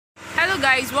Hello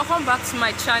guys, welcome back to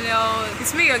my channel.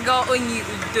 It's me, your girl Onyi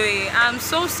Udoye. I'm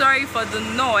so sorry for the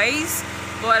noise,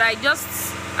 but I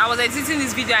was editing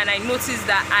this video and I noticed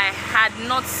that I had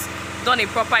not done a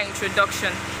proper introduction.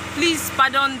 Please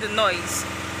pardon the noise.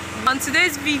 On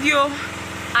today's video,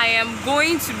 I am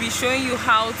going to be showing you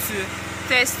how to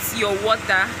test your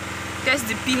water, test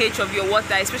the pH of your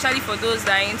water, especially for those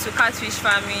that are into catfish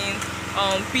farming,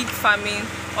 pig farming,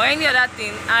 or any other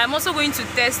thing. I'm also going to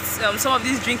test some of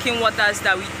these drinking waters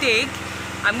that we take.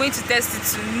 I'm going to test it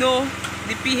to know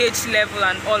the pH level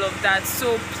and all of that.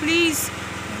 So please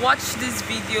watch this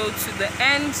video to the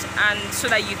end, and so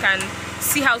that you can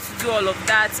see how to do all of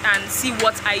that and see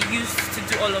what I used to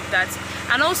do all of that.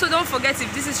 And also don't forget,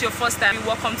 if this is your first time,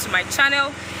 welcome to my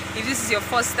channel. If this is your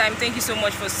first time, thank you so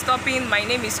much for stopping. My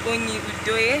name is Onyi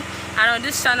Udoye, and on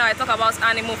this channel I talk about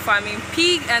animal farming,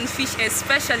 pig and fish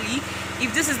especially.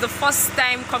 If this is the first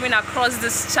time coming across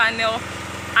this channel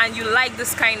and you like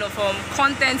this kind of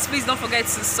content, please don't forget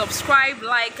to subscribe,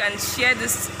 like and share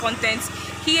this content.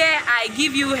 Here I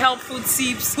give you helpful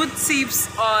tips, good tips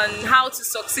on how to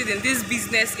succeed in this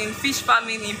business, in fish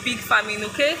farming, in pig farming,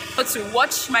 okay? So to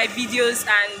watch my videos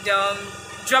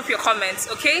and drop your comments,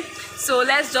 okay? So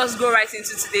let's just go right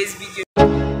into today's video.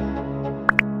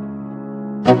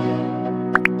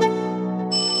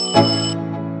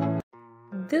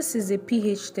 This is a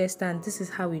pH tester and this is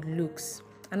how it looks,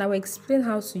 and I will explain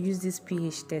how to use this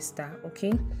pH tester,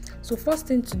 okay? So first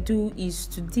thing to do is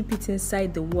to dip it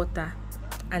inside the water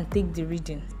and take the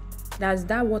reading. That's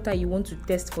that water you want to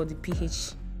test for the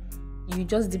pH. You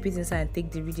just dip it inside and take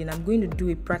the reading. I'm going to do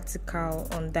a practical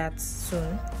on that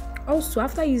soon. Also,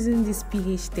 after using this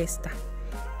pH tester,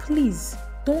 please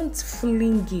don't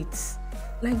fling it.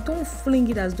 Like, don't fling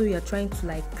it as though you're trying to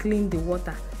like clean the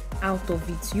water out of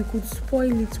it. You could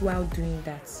spoil it while doing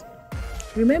that.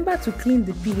 Remember to clean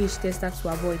the pH tester to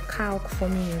avoid calc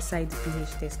forming inside the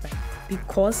pH tester,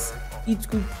 because it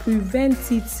could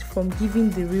prevent it from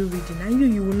giving the real reading,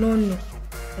 and you will not know.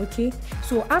 Okay,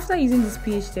 so after using this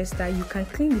pH tester, you can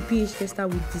clean the pH tester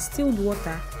with distilled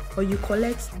water, or you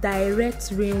collect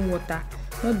direct rainwater,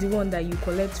 not the one that you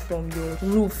collect from your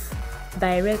roof.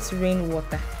 Direct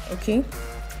rainwater. Okay,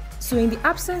 so in the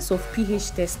absence of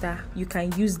pH tester, you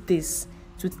can use this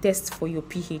to test for your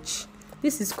pH.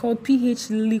 This is called pH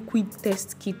liquid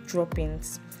test kit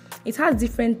droppings. It has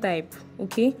different type,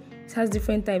 okay? It has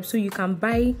different types, so you can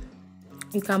buy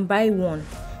one,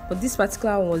 but this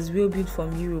particular one was real built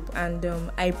from Europe, and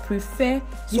I prefer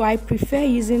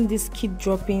using this kit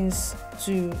droppings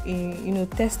to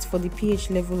test for the pH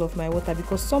level of my water,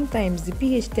 because sometimes the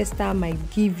pH tester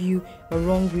might give you a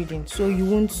wrong reading, so you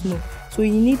won't know. So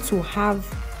you need to have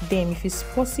them. If it's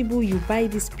possible, you buy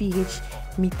this pH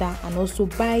meter and also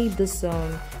buy this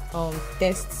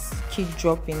test kit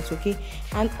droppings, okay?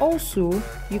 And also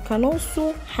you can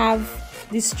also have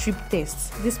this strip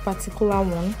test, this particular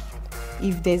one.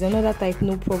 If there's another type,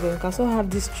 no problem, you can also have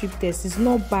this strip test. It's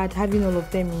not bad having all of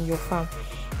them in your farm,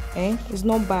 it's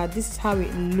not bad. This is how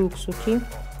it looks, okay?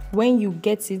 When you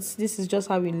get it, this is just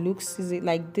how it looks. Is it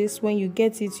like this? When you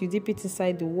get it, you dip it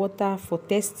inside the water for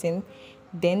testing,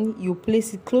 then you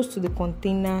place it close to the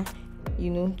container,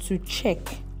 to check.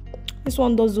 This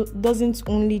one doesn't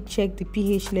only check the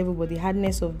pH level, but the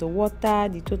hardness of the water,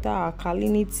 the total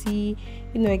alkalinity,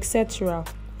 etc.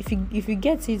 If you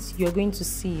get it, you're going to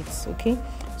see it, okay?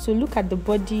 So look at the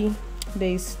body.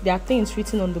 There are things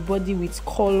written on the body with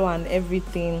color and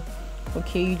everything,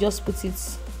 okay? You just put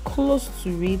it close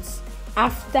to it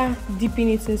after dipping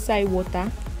it inside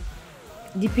water.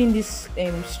 Dipping this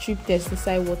strip test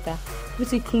inside water,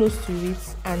 put it close to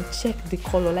it and check the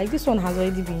color. Like, this one has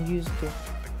already been used though.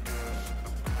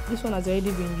 This one has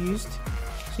already been used,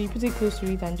 so you put it close to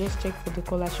it and just check for the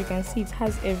color. As you can see, it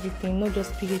has everything, not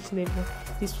just pH level,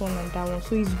 this one and that one.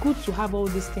 So it's good to have all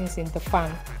these things in the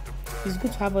farm. It's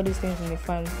good to have all these things in the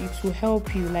farm. It will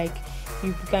help you. Like,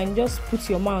 you can just put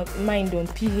your mind on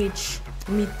pH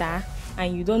meter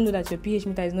and you don't know that your pH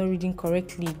meter is not reading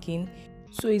correctly again.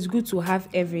 So it's good to have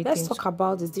everything. Let's talk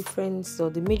about the difference, or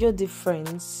the major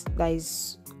difference that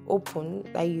is open,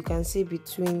 that you can see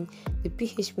between the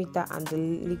pH meter and the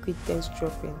liquid test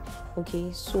dropping.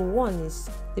 Okay, so one is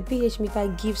the pH meter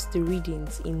gives the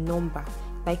readings in number.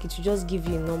 Like, it will just give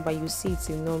you a number, you see it's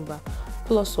a number,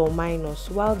 plus or minus,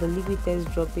 while the liquid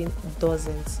test dropping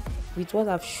doesn't. With what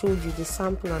I've showed you, the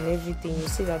sample and everything, you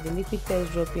see that the liquid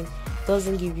test dropping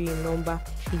doesn't give you a number,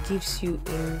 it gives you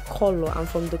in color, and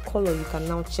from the color you can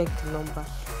now check the number,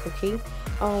 okay?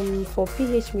 For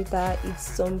pH meter, it's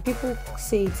some people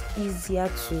say it's easier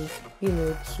to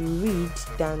read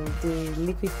than the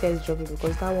liquid test dropping,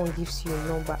 because that one gives you a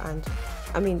number, and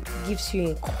gives you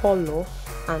in color,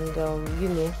 and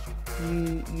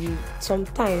you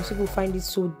sometimes people find it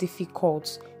so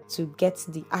difficult to get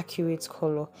the accurate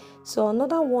color. So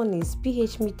another one is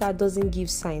pH meter doesn't give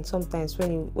sign. Sometimes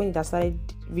when it has started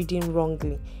reading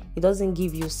wrongly, it doesn't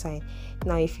give you sign.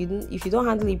 Now if you don't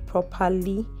handle it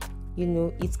properly,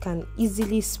 it can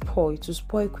easily spoil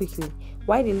quickly.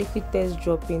 While the liquid test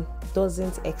dropping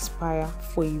doesn't expire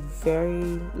for a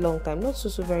very long time, not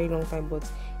so very long time, but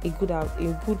a good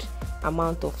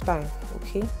amount of time.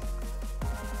 Okay,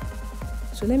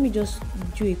 so let me just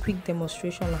do a quick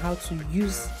demonstration on how to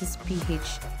use this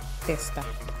pH tester.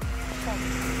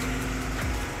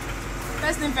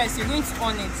 First thing first, you're going to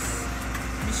on it.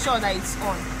 Be sure that it's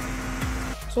on.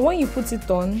 So when you put it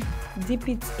on, dip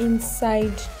it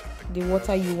inside the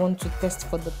water you want to test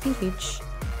for the pH,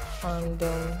 and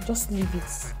just leave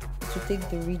it to take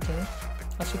the reading.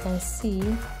 As you can see,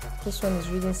 this one is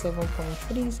reading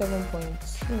 7.3, 7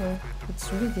 points. It's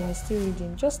still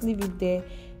reading. Just leave it there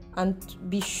and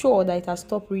be sure that it has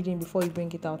stopped reading before you bring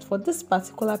it out. For this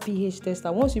particular pH tester,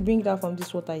 once you bring it out from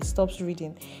this water, it stops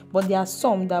reading. But there are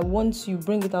some that once you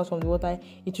bring it out from the water,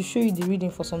 it will show you the reading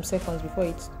for some seconds before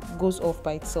it goes off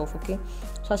by itself. Okay,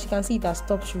 so as you can see, it has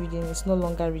stopped reading. It's no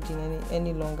longer reading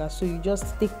any longer. So you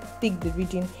just take the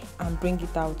reading and bring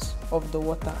it out of the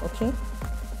water. Okay,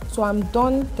 so I'm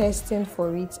done testing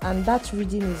for it, and that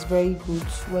reading is very good.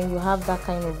 When you have that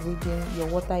kind of reading, your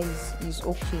water is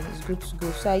okay, it's good to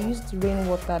go. So I used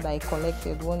rainwater that I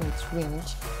collected when it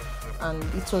rained, and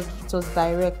it was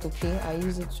direct. Okay, I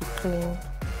used it to clean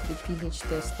the pH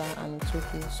tester, and it's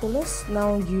okay. So let's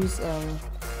now use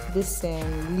this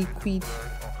liquid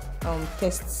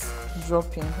tests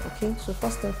dropping. Okay, so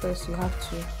first thing first, you have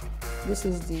to, this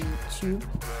is the tube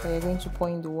that you're going to pour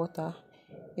in the water.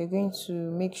 You're going to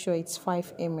make sure it's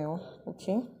 5 ml.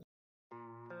 Okay,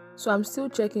 so I'm still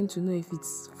checking to know if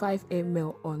it's 5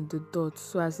 ml on the dot.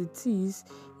 So as it is,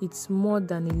 it's more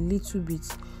than a little bit,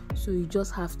 so you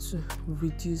just have to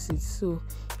reduce it. So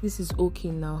this is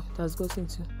okay now. It has gotten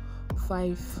to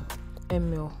 5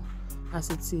 ml as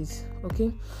it is.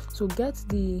 Okay, so get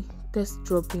the test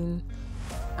dropping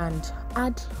and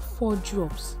add 4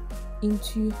 drops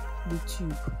into the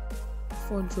tube.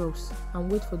 4 drops, and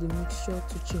wait for the mixture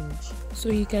to change. So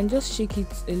you can just shake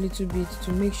it a little bit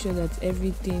to make sure that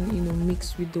everything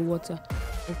mixed with the water.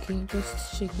 Okay,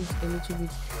 just shake it a little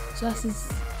bit. So as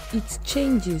it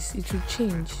changes, it will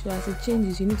change. So as it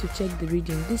changes, you need to check the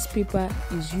reading. This paper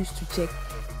is used to check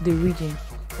the reading.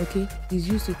 Okay, it's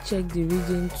used to check the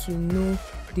reading to know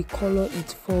the color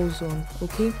it falls on.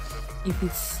 Okay, if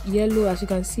it's yellow, as you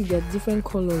can see, there are different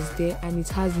colors there, and it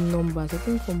has numbers, I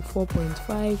think from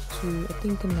 4.5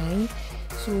 to 9.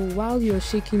 So while you're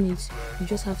shaking it, you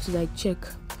just have to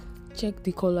check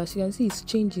the color. As you can see, it's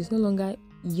changing. It's no longer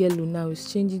yellow now,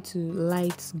 it's changing to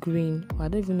light green. I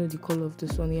don't even know the color of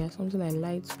this one. Yeah, something like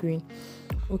light green.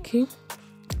 Okay,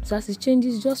 so as it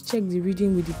changes, just check the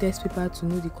reading with the test paper to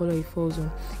know the color it falls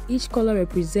on. Each color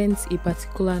represents a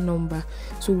particular number,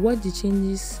 so watch the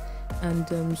changes,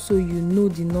 and so you know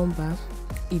the number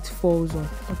it falls on.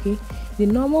 Okay, the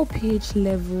normal pH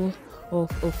level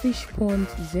of a fish pond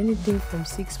is anything from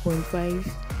 6.5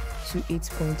 to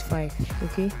 8.5.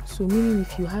 okay, so meaning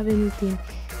if you have anything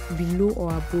below or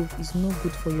above, it's not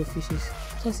good for your fishes.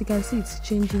 So as you can see, it's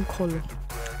changing color.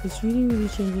 It's really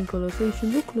changing color. So if you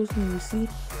look closely, you see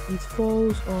it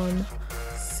falls on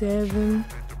 7.5.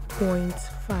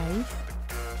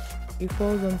 It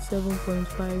falls on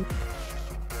 7.5,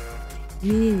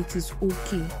 meaning it is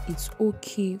okay. It's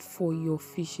okay for your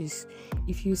fishes.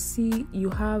 If you see, you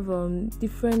have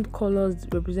different colors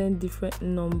represent different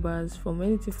numbers from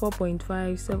anything 4.5,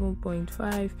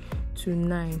 7.5 to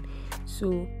 9.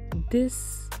 So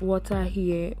this water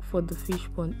here for the fish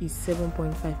pond is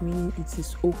 7.5, meaning it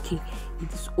is okay.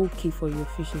 It is okay for your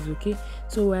fishes. Okay,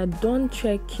 so we're done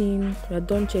checking.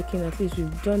 At least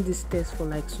we've done this test for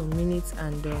like some minutes,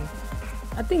 and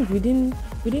I think within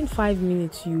 5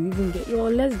 minutes you even get, or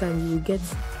less than, you will get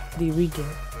the reading.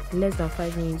 Less than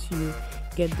 5 minutes you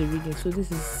get the reading. So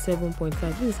this is 7.5.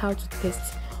 This is how to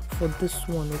test for this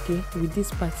one. Okay, with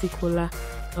this particular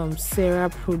Sarah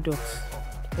product.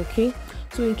 Okay,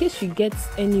 so in case you get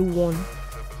anyone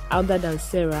other than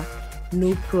Sarah,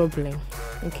 no problem.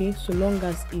 Okay, so long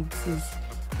as it is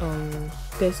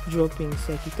test droppings,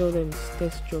 like you tell them it's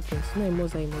test droppings, no, you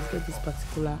must get this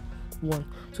particular one.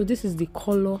 So this is the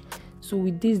color. So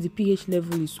with this, the pH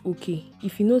level is okay.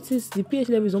 If you notice, the pH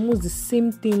level is almost the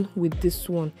same thing with this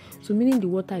one, so meaning the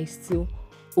water is still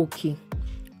okay.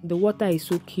 The water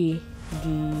is okay.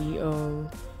 The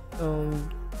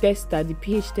tester, the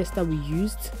pH tester we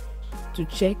used, to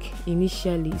check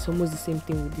initially, it's almost the same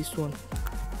thing with this one.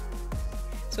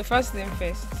 So first thing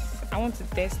first, I want to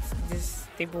test this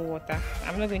table water.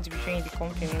 I'm not going to be showing the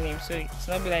company name, so it's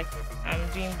not be like I'm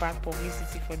doing bad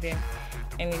publicity for them.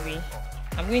 Anyway,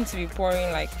 I'm going to be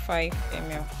pouring like 5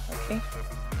 ml. Okay.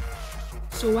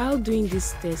 So while doing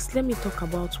this test, let me talk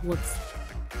about what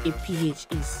a pH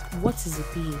is. What is a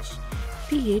pH?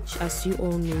 pH, as you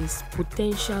all know, is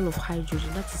potential of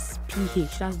hydrogen. That is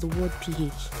pH. That's the word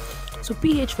pH. So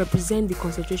pH represents the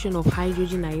concentration of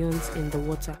hydrogen ions in the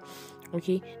water.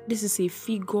 Okay, this is a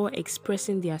figure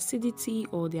expressing the acidity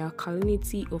or the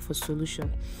alkalinity of a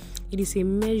solution. It is a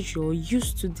measure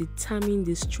used to determine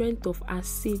the strength of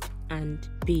acid and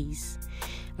base.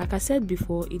 Like I said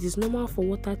before, it is normal for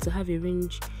water to have a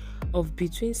range of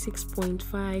between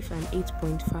 6.5 and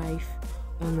 8.5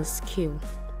 on a scale.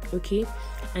 Okay,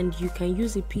 and you can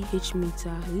use a pH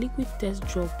meter, liquid test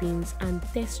droppings, and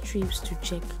test strips to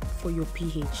check for your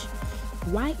pH.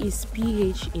 Why is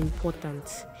pH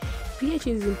important? pH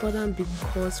is important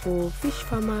because for fish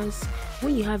farmers,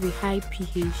 when you have a high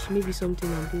pH, maybe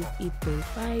something above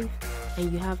 8.5,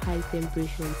 and you have high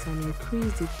temperature, it can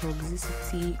increase the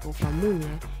toxicity of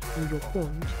ammonia in your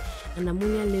pond. And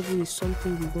ammonia level is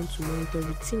something you want to monitor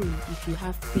routinely if you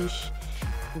have fish,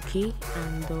 okay,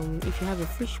 and if you have a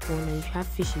fish pond and if you have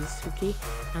fishes, okay,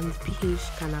 and pH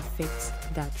can affect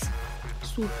that.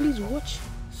 So please watch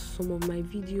some of my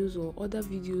videos or other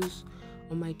videos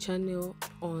on my channel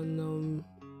on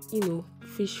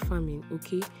fish farming.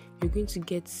 Okay, you're going to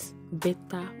get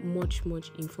better, much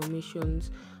information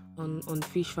on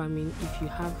fish farming if you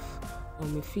have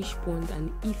a fish pond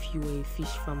and if you are a fish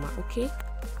farmer. Okay,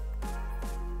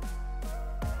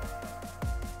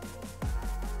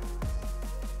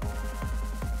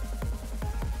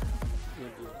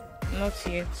 not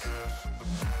yet.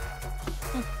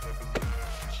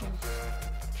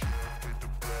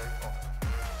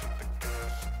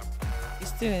 It's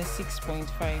still in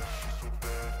 6.5.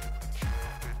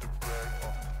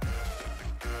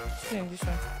 Still in this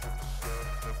one.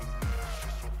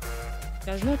 It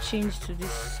has not changed to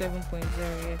this 7.0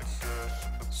 yet.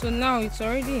 So now it's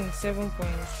already in 7.0.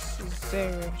 As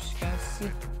you can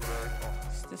see,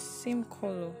 it's the same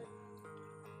color.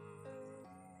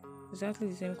 Exactly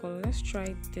the same color. Let's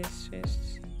try this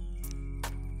first.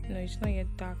 No, it's not yet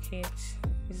dark yet.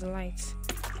 It's light.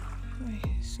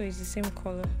 So it's the same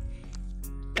color.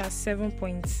 That's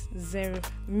 7.0,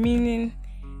 meaning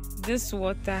this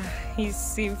water is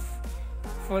safe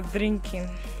for drinking.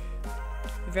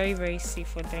 Very safe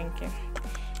for drinking.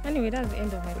 Anyway, that's the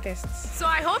end of my test. So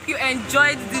I hope you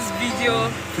enjoyed this video.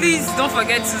 Please don't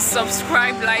forget to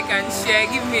subscribe, like, and share.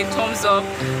 Give me a thumbs up,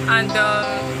 and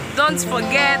don't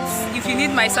forget, if you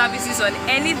need my services on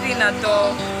anything at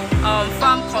all,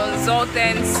 farm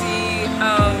consultancy,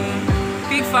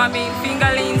 pig farming,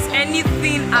 fingerlings,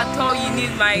 anything at all you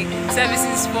need my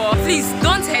services for, please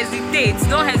don't hesitate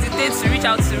to reach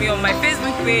out to me on my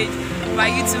Facebook page, my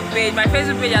YouTube page, my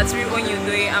Facebook page at 3 on you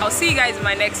doing. I'll see you guys in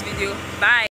my next video. Bye.